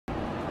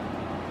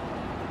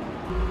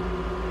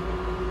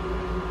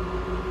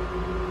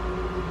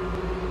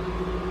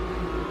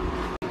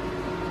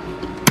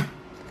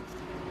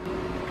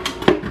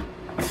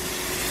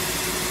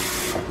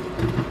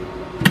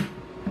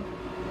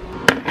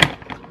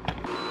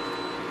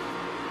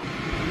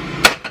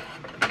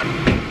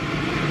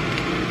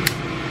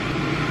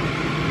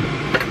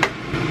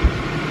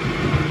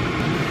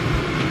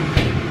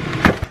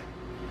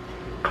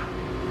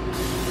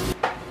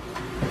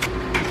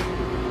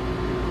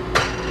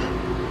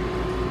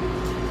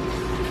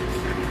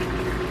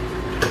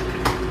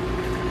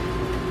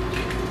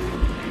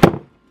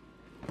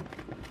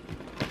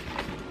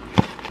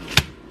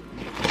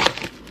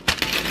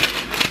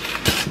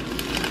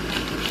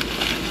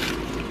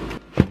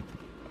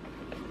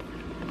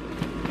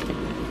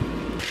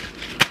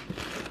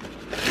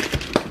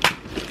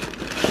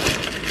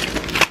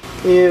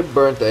Yeah,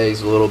 burnt the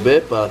eggs a little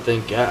bit, but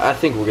I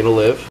think we're gonna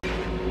live.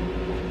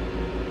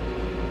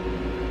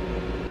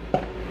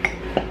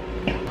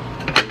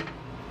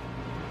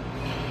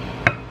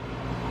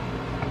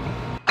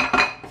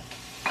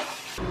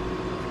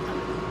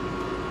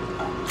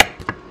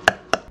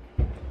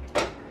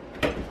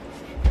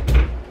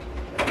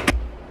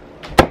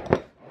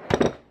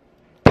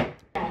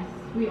 Yes,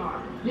 we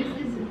are. This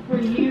is for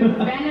you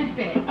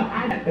benefit.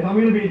 If I'm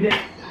gonna be a dick.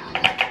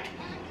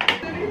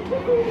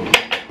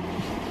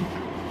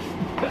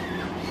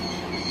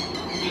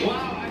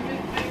 Wow, I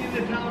missed being in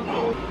this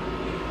household.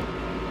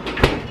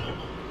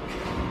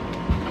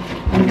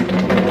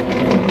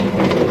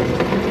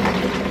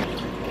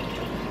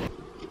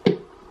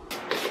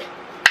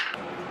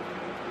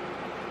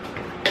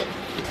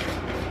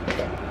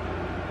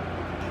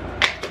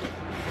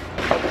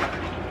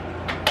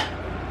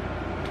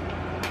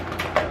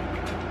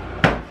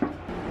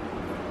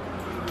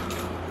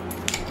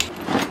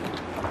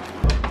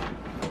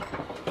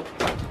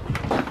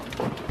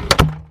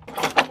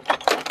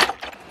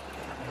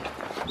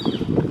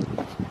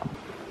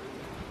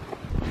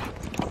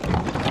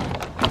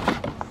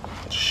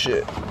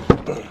 Shit.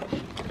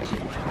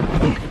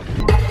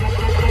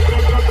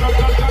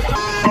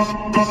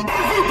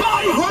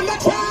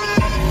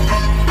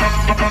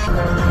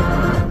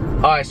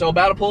 Alright, so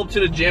about to pull up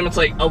to the gym. It's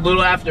like a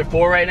little after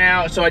 4 right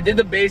now. So I did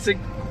the basic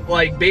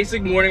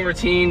morning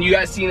routine. You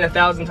guys seen it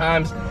 1,000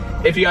 times.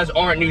 If you guys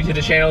aren't new to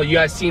the channel, you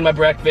guys seen my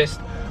breakfast,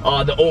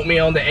 the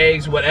oatmeal and the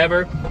eggs,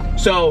 whatever.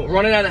 So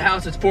running out of the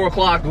house, it's 4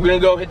 o'clock. We're gonna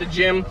go hit the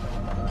gym,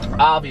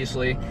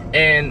 obviously,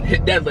 and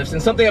hit deadlifts.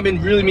 And something I've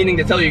been really meaning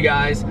to tell you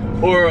guys,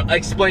 or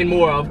explain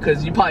more of,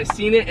 because you probably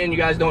seen it and you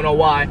guys don't know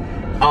why.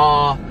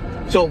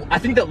 So I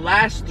think the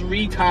last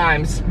 3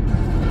 times,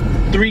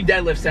 3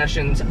 deadlift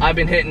sessions, I've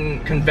been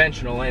hitting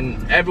conventional,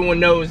 and everyone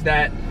knows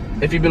that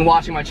if you've been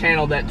watching my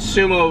channel that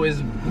sumo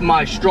is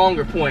my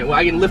stronger point. Well,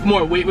 I can lift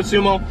more weight with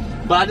sumo,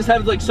 but I just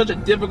have like such a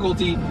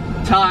difficulty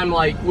time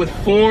like with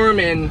form,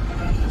 and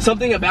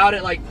something about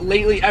it like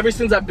lately, ever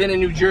since I've been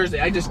in New Jersey,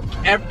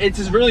 it's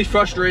just really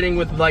frustrating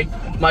with like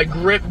my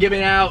grip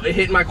giving out,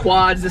 hitting my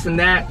quads, this and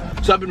that.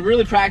 So I've been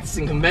really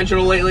practicing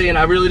conventional lately, and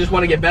I really just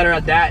want to get better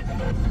at that.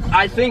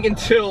 I think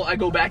until I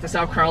go back to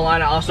South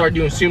Carolina, I'll start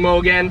doing sumo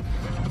again.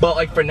 But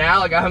like for now,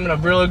 like I'm having a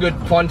really good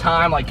fun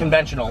time like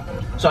conventional.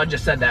 So I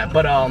just said that.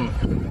 But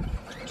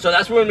so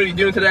that's what I'm gonna be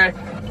doing today.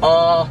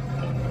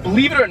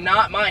 Believe it or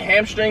not, my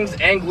hamstrings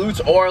and glutes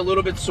are a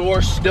little bit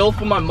sore still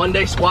from my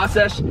Monday squat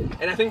session.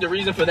 And I think the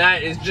reason for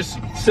that is just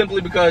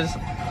simply because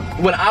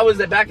when I was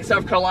back in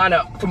South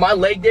Carolina, for my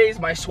leg days,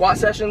 my squat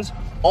sessions,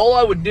 all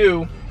I would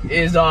do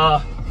is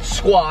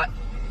squat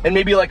and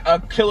maybe like a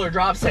killer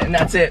drop set, and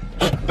that's it.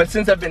 But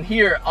since I've been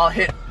here, I'll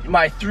hit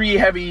my 3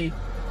 heavy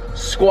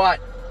squat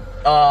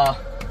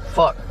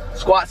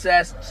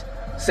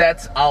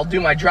sets, I'll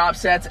do my drop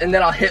sets, and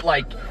then I'll hit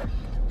like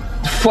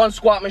front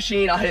squat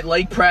machine, I'll hit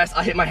leg press,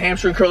 I'll hit my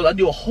hamstring curls, I'll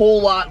do a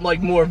whole lot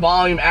like more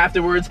volume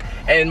afterwards,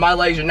 and my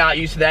legs are not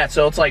used to that.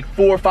 So it's like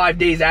 4 or 5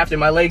 days after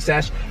my leg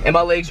sesh, and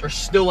my legs are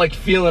still like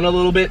feeling a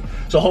little bit.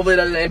 So hopefully it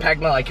doesn't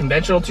impact my like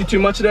conventional too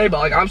much today, but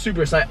like I'm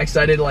super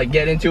excited to like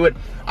get into it.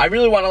 I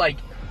really want to like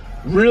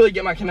really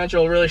get my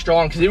conventional really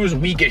strong, because it was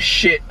weak as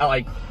shit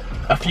like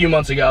a few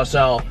months ago.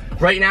 So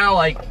right now,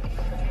 like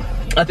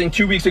I think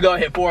 2 weeks ago I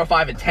hit 4 or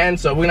 5 at 10,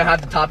 so we're gonna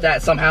have to top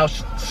that somehow,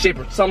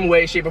 some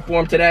way, shape or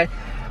form today.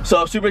 So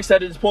I'm super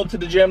excited to pull up to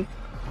the gym.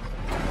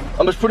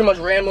 I'm just pretty much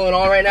rambling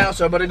on right now,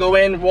 so I better go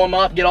in, warm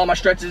up, get all my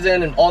stretches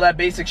in and all that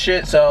basic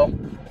shit. So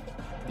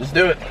let's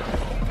do it.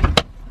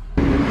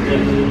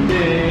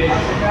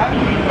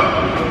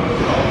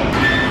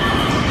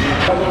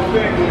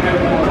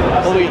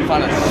 Hopefully we can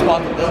find a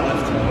spot to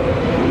deadlift.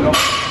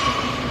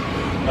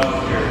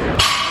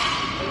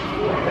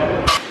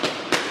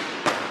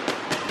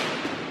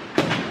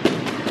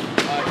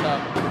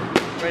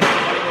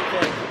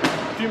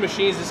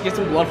 Machines, just get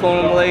some blood flowing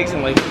in the legs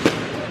and like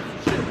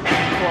shit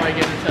before I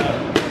get into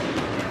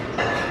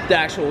the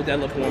actual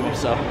deadlift warm up.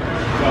 So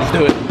let's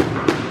do it.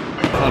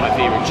 It's one of my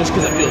favorites, just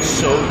because it feels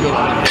so good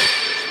on my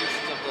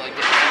like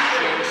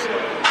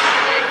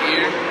right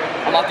here.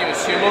 I'm not doing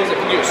sumos. If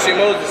you do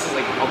sumos, this is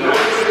like a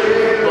blast.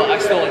 But I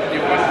still like to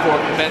do for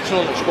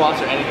conventional or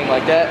squats or anything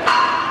like that.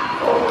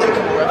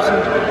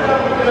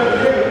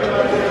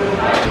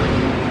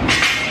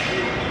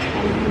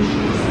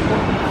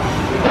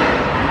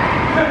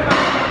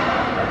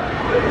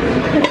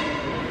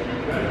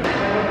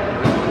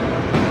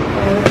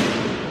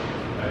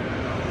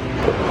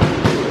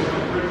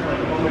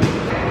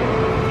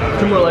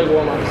 Two more leg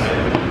warm-ups,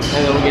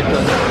 and then we'll get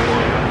done.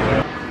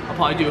 I'll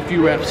probably do a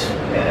few reps,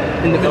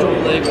 individual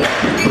leg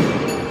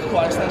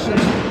quad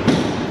extensions.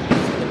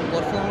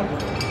 Blood flowing.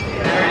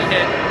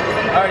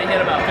 I already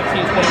hit about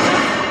 15, 20 reps.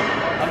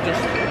 I'm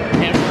just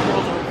hamstring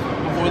curls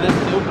before this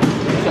too.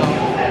 So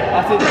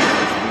after the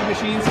speed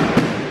machines,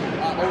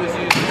 I always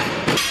use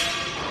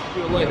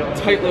like a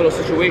tight little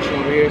situation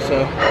over here.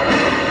 So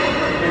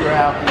figure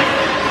out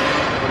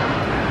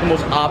the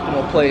most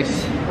optimal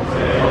place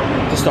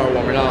to start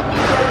warming up.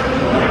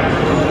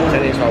 I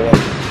need to start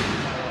warming up.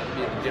 I'll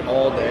be at the gym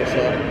all day,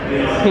 so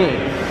think.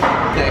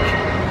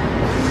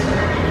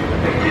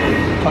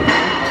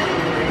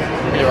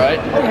 You right?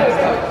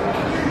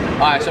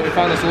 Alright, so we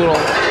found this little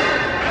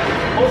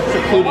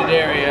secluded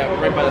area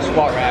right by the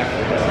squat rack.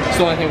 It's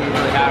the only thing we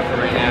really have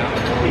for right now.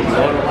 So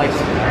I don't like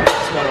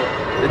smell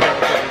the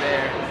difference over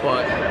there,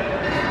 but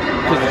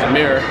because there's a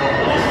mirror,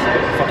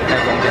 fucking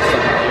heck gonna get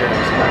stuck in the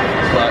ears.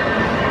 But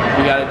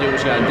we gotta do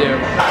what we gotta do.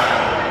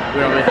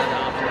 We don't really have the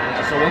option right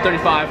now. So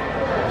 135,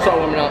 start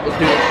warming up, let's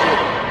do this shit.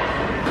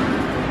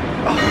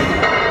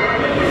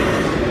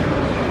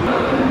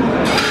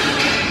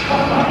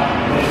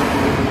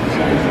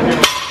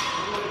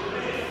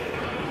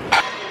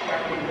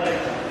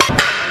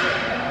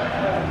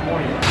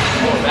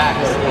 Back,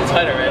 it's a little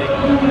tight already. I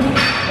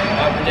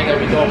think I'll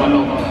be throwing my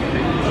belt on.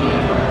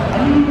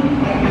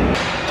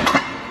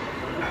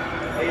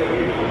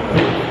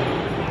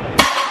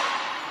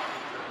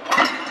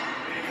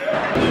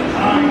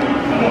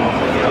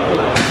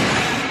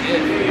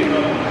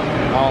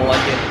 I don't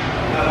like it.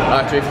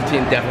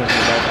 315 definitely the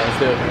belt on. Let's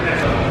do it.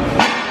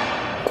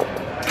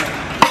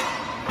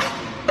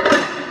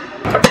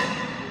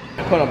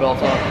 Put a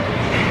belt on.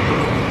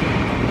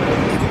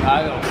 I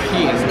don't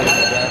pee is like that.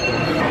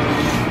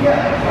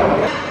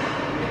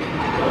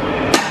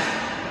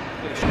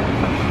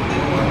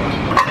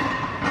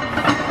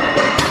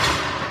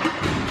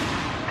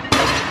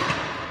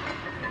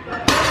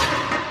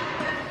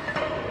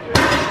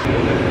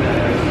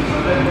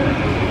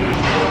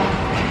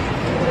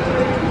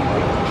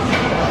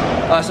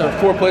 So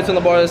 4 plates on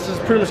the bar. This is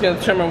pretty much going to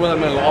determine whether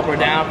I'm going to go up or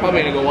down.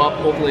 Probably going to go up.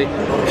 Hopefully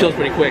it feels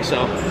pretty quick,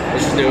 so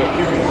let's just do it.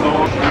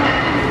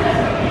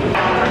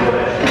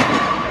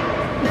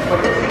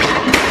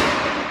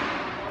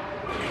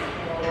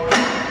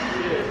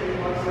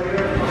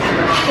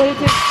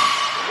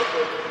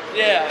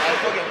 Yeah,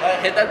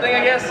 I hit that thing,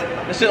 I guess.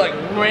 This shit like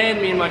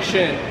ran me in my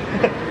shin.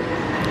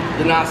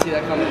 Did not see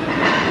that coming.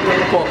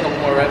 Pull a couple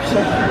more reps.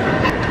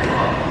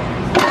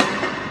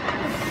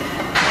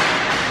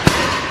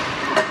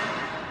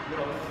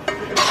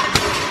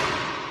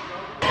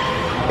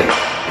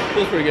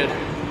 Feels pretty good.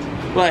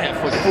 Well, I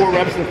have like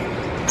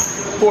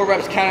 4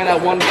 reps counting that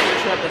one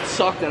push rep that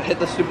sucked and hit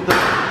the stupid thing.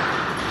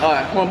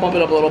 Alright, I want to bump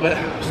it up a little bit.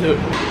 Let's do it.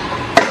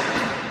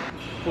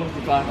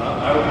 455.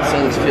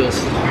 So this feels.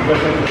 I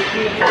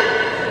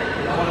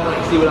want to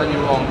like see what I do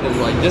wrong because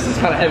like this is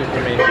kind of heavy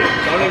for me. So I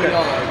don't even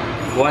know.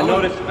 Like, well,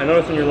 I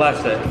noticed in your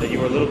last set that you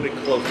were a little bit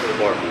close to the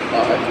bar.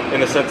 In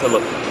the sense of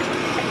look,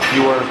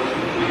 you were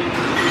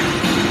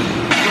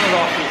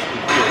off.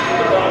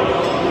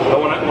 But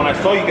when I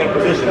saw you get a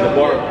position, the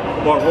bar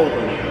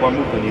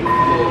moved on you.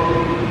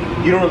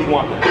 You don't really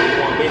want that. You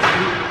want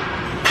basically,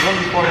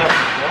 before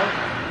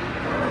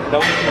that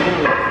was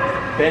literally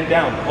bend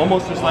down,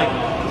 almost just like,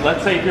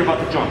 let's say if you're about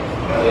to jump.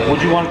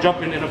 Would you want to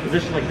jump in a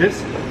position like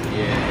this?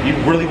 Yeah. You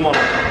really want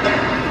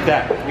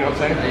that. You know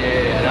what I'm saying?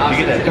 Yeah. You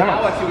get that.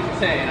 Now I see what you're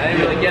saying. I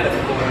didn't really get it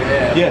before.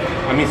 Yeah.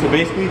 I mean, so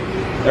basically,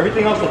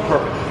 everything else was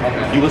perfect.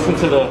 Okay. You listened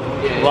to the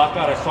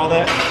lockout. I saw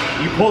that.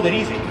 You pulled it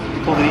easy.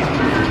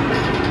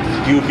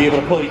 You would be able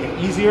to pull it even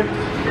easier.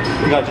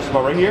 We got just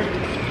about right here.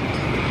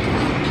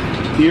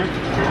 Here.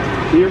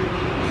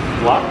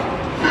 Lock.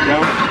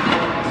 Down.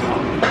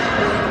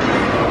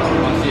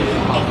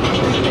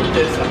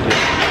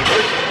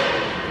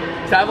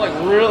 So I'm like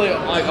really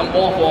like I'm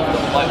off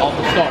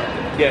the start.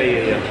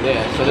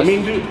 Yeah. So I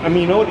mean, dude.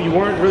 You know what? You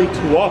weren't really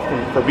too off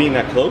for being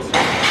that close.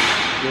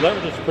 Your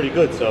leverage is pretty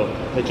good, so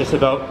it's just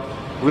about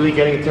really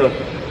getting into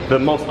the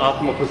most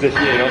optimal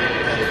position. You know,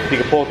 you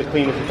can pull it the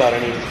cleanest without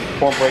any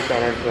form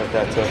breakdown or anything like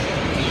that. So.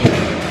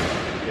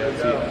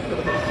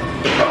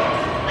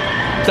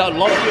 So I'd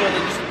love to be able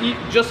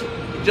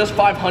to just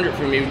 500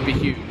 for me would be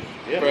huge.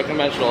 For a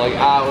conventional, like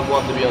I would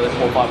love to be able to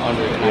pull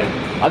 500.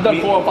 And I've done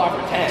 405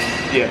 for 10.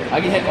 Yeah. I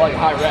can hit like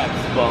high reps,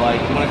 but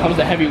like when it comes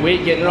to heavy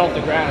weight, getting it off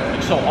the ground is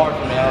like so hard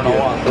for me. I don't know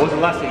why. What was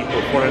the last thing you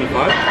pulled?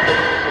 495?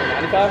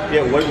 495?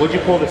 Yeah. What'd you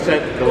pull the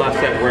last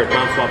set where it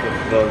bounced off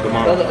the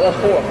model? That's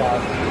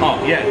 405.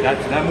 Oh yeah,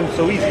 that moves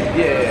so easy.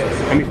 Yeah.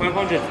 I mean 500,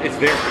 it's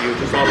there for you.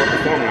 It's just all about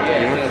performing. Yeah,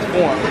 you know? it's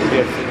form.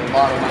 Yeah. A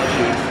lot of my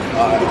issues.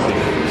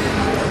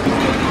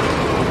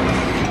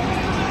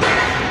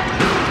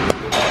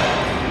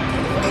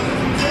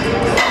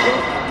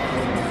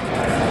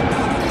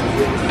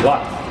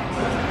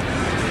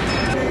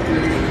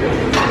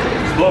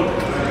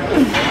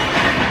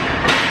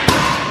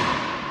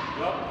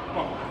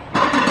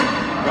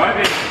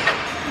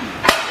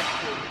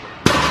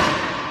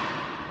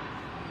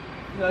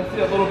 I see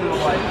a little bit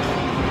of like,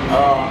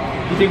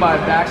 you think my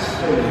back's...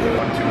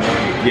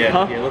 Yeah,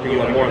 Huh? yeah, look at you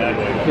want more of that.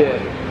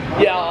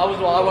 Yeah, I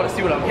want to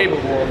see what I'm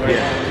capable of right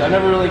now. So I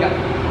never really got,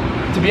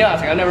 to be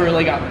honest, like, I never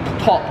really got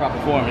taught proper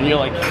form, and you're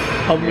like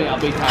helping me out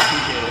big time.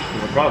 Appreciate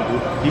it. No problem,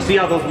 dude. You see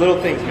how those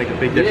little things make a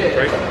big difference,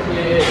 right?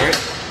 Yeah. Right?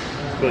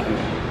 Good, dude.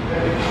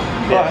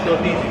 Yeah, so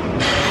it's easy.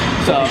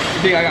 So, you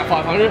think I got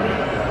 500?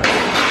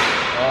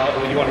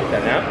 Well, you want to hit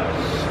that now?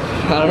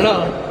 I don't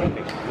know.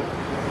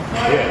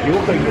 Yeah, you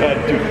look like you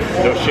had, dude,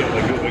 no shit,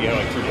 like you look like you had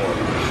like 2 more.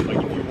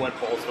 Like if you went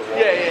balls to the wall.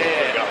 Yeah.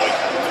 You got like,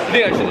 You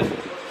think I should just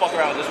fuck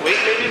around with this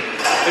weight, maybe?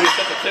 Maybe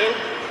set to 2?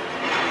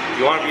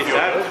 You want to be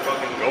savage?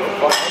 fucking go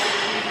for it.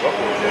 Go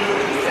for it.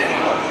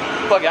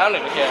 Fuck it, I don't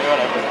even care,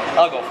 whatever.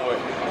 I'll go for it.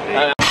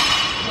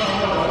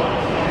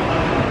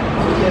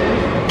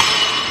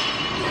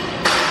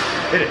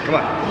 Hit it, come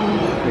on.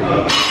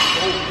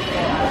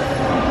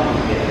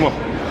 Come on.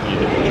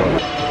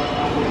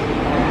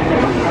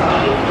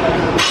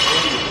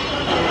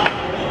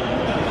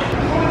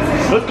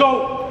 Let's go.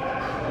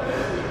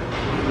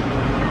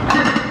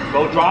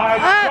 Go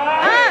drive.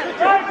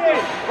 Drive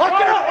it.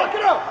 Lock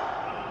it up.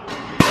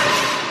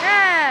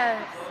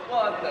 Yes.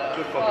 What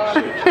the fuck?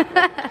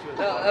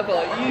 That felt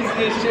like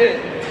easy as shit.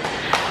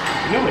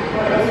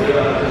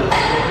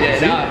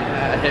 Yeah,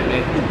 that hit me.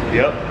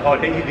 Yep. Oh, it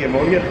hit you the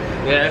ammonia?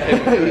 Yeah, it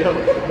hit me.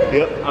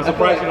 Yep. I'm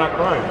surprised you're not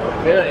crying.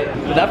 Really?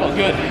 But that felt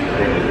good.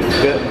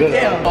 Good.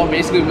 Yeah. Oh,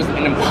 basically it was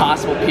an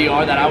impossible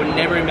PR that I would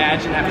never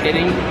imagine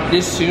hitting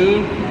this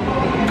soon,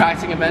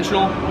 practicing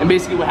conventional. And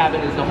basically what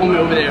happened is the homie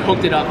over there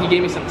hooked it up. He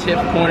gave me some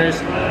tips,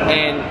 pointers,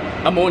 and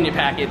ammonia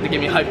packet to get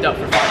me hyped up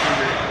for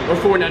 500 or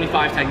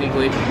 495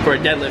 technically for a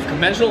deadlift.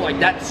 Conventional, like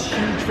that's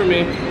huge for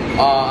me.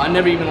 I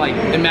never even like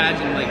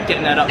imagined like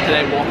getting that up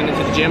today, walking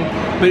into the gym.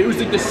 But it was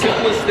like the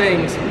simplest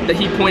things that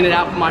he pointed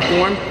out for my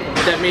form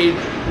that made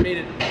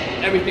it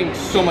everything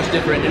so much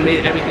different and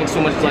made everything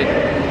so much like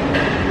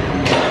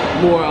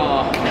more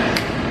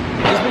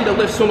just made the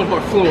lift so much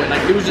more fluent.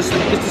 Like it was just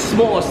the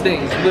smallest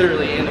things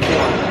literally in the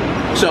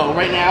form. So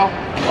right now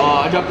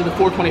I dropped to the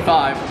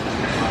 425.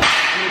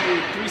 I'm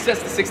gonna do 3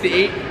 sets to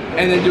 68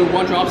 and then do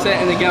 1 drop set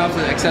and then get on to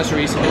the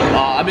accessories.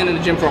 I've been in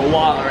the gym for a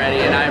while already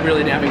and I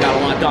really haven't got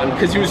a lot done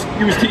because he was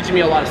teaching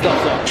me a lot of stuff,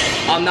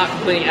 so I'm not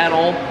complaining at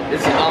all.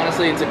 It's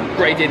honestly, it's a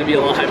great day to be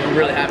alive. I'm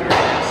really happy right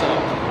now, so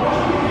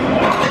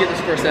let's get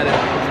this first set in.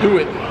 Let's do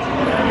it.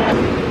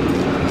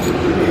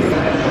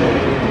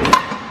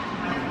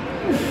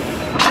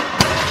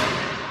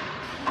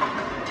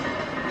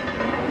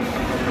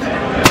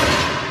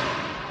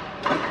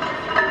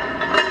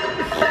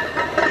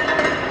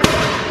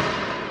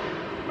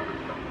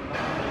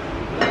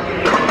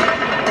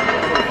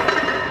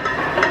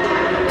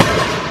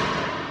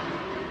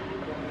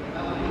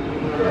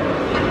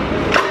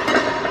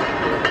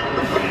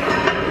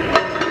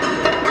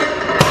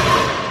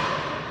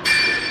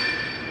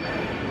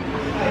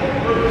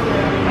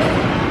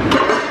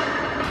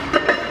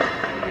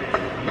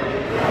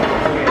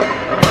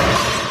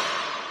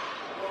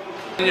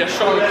 I need a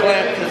stronger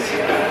clamp because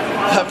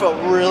that felt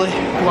really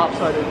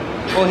lopsided.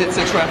 Only hit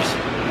 6 reps.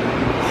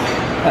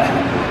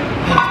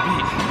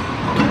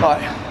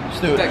 Alright, let's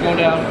do it. That going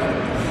down.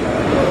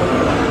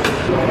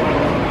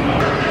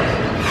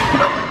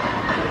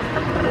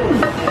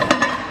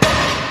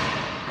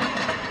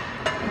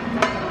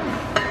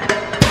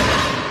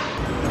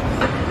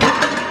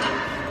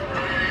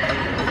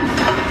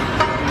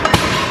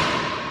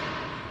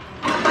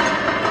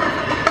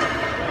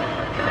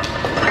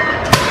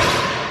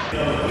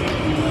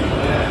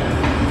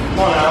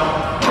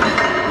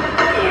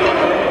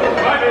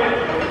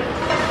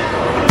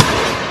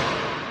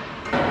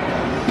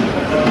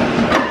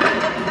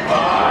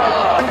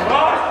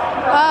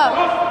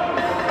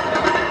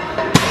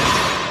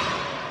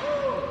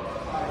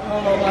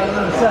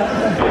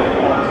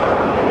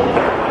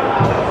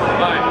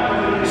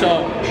 Alright,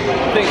 so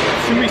I think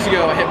 2 weeks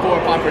ago I hit 4 or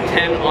 5 for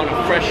 10 on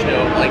a fresh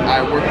note. Like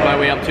I worked my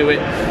way up to it,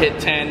 hit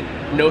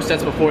 10, no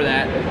sets before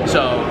that.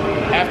 So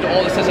after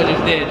all the sets I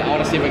just did, I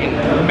want to see if I can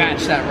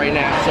match that right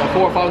now. So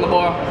 4 or 5 on the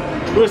bar,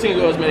 we're just gonna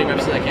go as many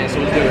reps as I can, so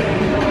let's do it.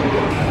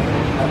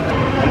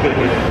 I'm gonna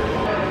hit it.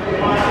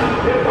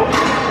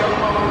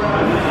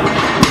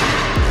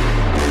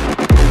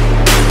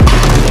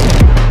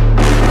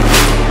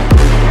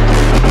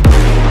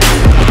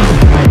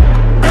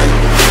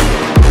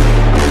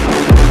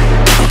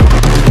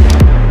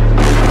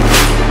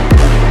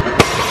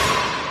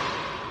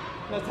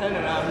 That's 10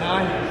 and I'm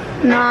 9.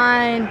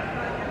 9.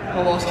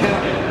 I lost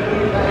count.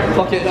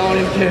 Fuck it, I don't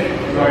even care.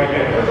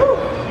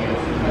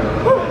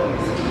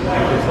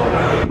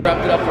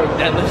 Wrapped it up for a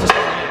deadlift, just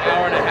like an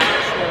hour and a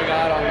half, swear to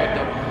God, on like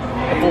the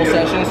full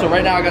session. So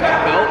right now I got the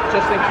belt,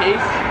 just in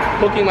case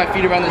hooking my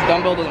feet around this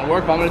dumbbell doesn't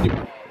work, but I'm gonna do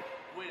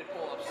weighted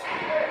pull-ups,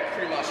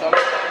 pretty much. So I'm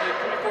gonna do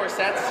 3 or 4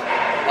 sets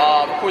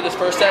before this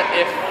first set.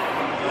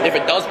 If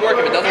it does work,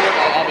 if it doesn't work,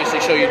 I'll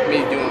obviously show you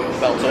me doing it with the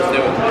belt, so let's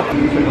do it.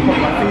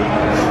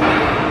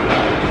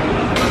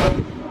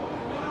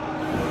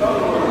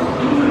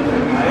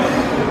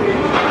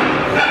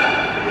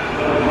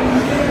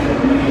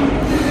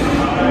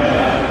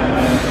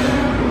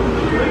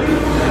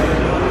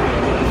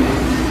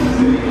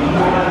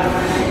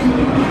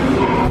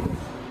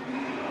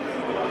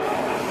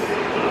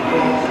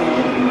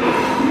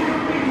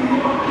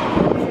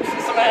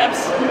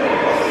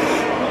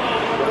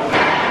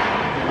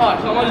 Alright,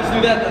 so I'm gonna just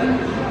do that then.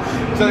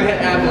 So I'm gonna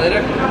hit abs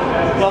later.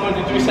 So I'm gonna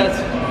do 3 sets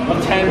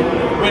of 10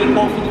 weighted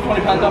pull for the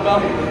 20-pound dumbbell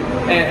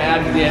and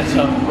abs at the end.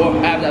 So, or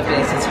abs after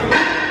that.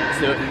 Let's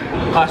do it.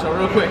 Alright, so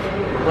real quick,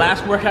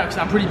 last workout because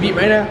I'm pretty beat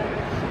right now.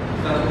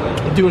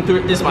 I'm doing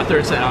this is my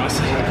 3rd set,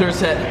 honestly. 3rd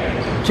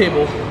set,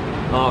 cable.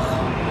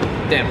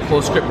 Damn,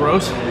 close grip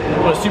rows.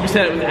 I'm gonna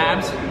superset it with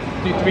abs.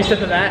 Do 3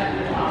 sets of that.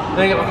 Then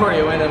I get my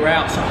cardio in and we're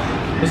out. So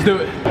let's do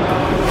it.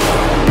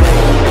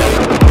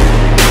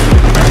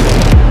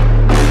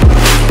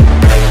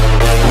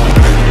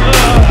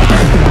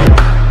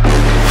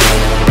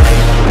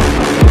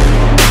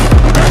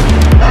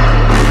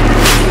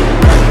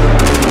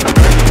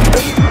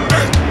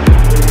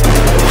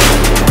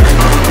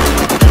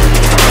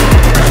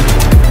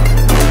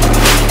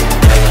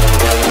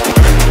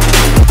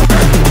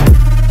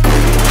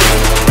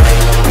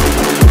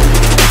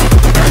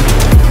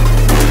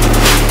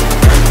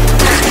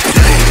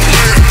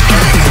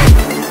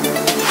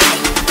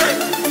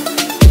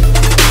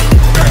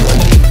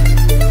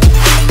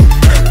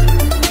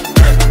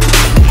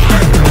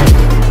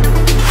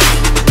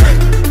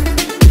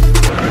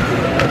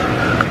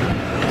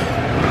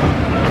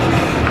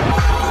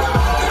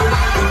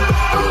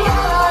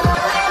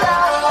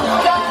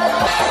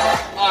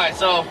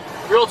 So,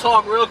 real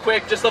talk, real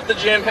quick, just left the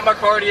gym, hit my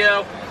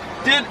cardio,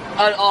 did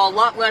a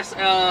lot less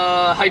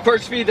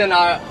hypertrophy than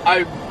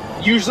I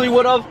usually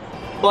would have,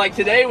 but like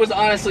today was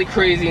honestly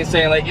crazy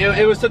insane. Like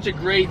it was such a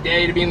great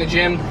day to be in the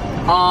gym.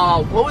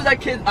 What was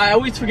that kid? I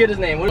always forget his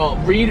name.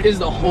 Reed is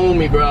the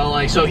homie, bro.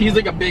 Like, so he's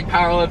like a big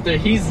powerlifter.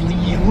 He's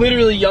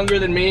literally younger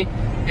than me,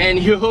 and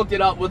he hooked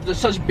it up with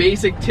such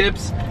basic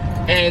tips.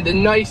 And the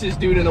nicest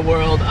dude in the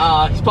world.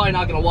 He's probably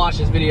not gonna watch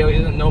this video. He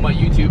doesn't know my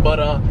YouTube,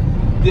 but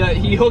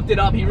he hooked it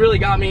up. He really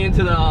got me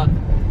into the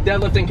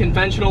deadlifting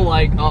conventional.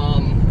 Like,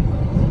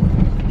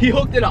 he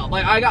hooked it up.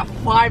 Like, I got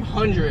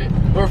 500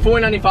 or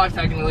 495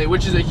 technically,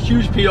 which is a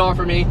huge PR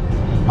for me,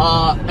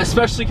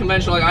 especially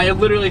conventional. Like, I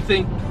literally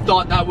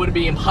thought that would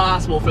be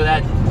impossible for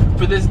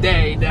this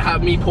day to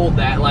have me pulled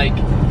that. Like,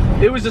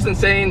 it was just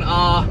insane.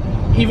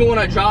 Even when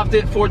I dropped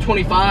it,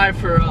 425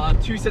 for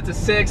 2 sets of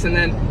 6, and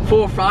then 4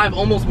 or 5,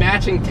 almost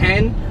matching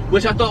 10,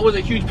 which I thought was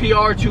a huge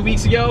PR 2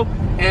 weeks ago.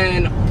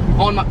 And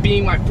on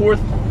being my 4th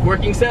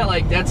working set,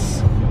 like that's,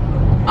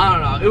 I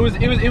don't know,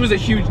 it was a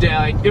huge day.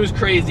 Like, it was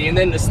crazy. And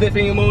then the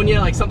sniffing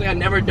ammonia, like something I'd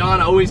never done,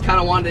 I always kind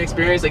of wanted to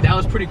experience. Like, that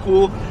was pretty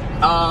cool.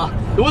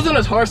 It wasn't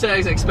as harsh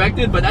as I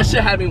expected, but that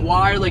shit had me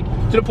wired, like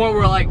to the point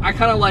where like I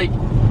kind of like,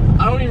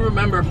 I don't even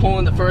remember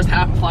pulling the first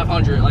half of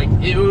 500. Like,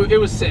 it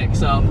was sick.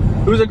 So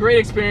it was a great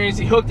experience.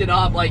 He hooked it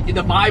up. Like,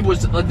 the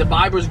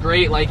vibe was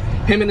great. Like,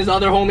 him and his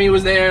other homie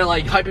was there,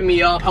 like hyping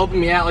me up, helping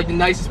me out, like the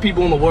nicest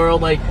people in the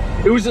world. Like,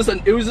 it was just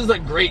a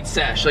great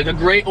sesh, like a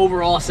great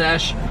overall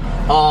sesh.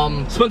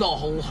 Spent a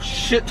whole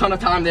shit ton of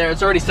time there.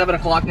 It's already 7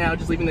 o'clock now,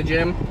 just leaving the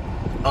gym.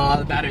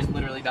 The battery's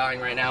literally dying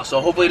right now, so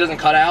hopefully it doesn't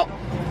cut out.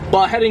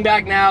 But heading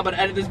back now, but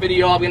edit this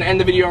video. I'm gonna end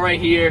the video right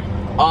here.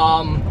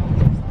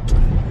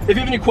 If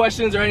you have any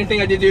questions or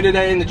anything I did do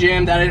today in the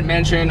gym that I didn't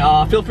mention,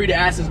 feel free to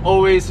ask as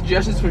always.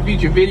 Suggestions for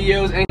future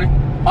videos.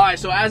 Alright,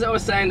 so as I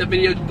was saying, the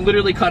video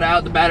literally cut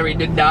out. The battery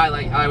did die,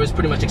 like I was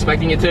pretty much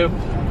expecting it to.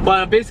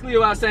 But basically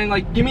what I was saying,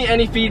 like, give me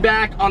any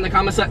feedback on the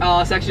comment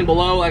section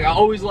below. Like, I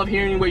always love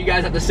hearing what you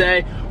guys have to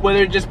say.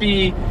 Whether it just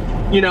be,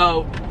 you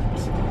know,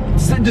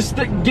 just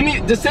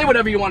say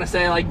whatever you want to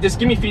say. Like, just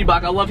give me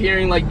feedback. I love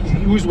hearing like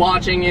who's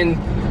watching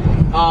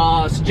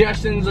and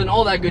suggestions and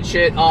all that good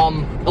shit. I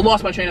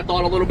lost my train of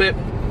thought a little bit,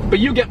 but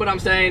you get what I'm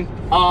saying.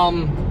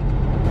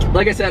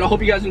 Like I said, I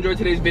hope you guys enjoyed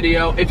today's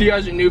video. If you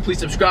guys are new, please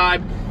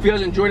subscribe. If you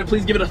guys enjoyed it,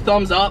 please give it a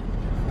thumbs up.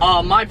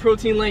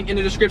 MyProtein link in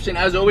the description.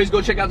 As always,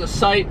 go check out the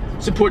site,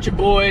 support your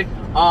boy.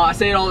 I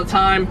say it all the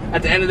time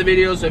at the end of the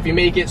video, so if you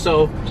make it,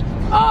 so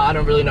I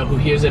don't really know who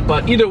hears it,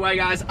 but either way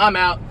guys, I'm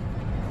out.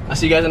 I'll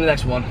see you guys in the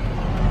next one.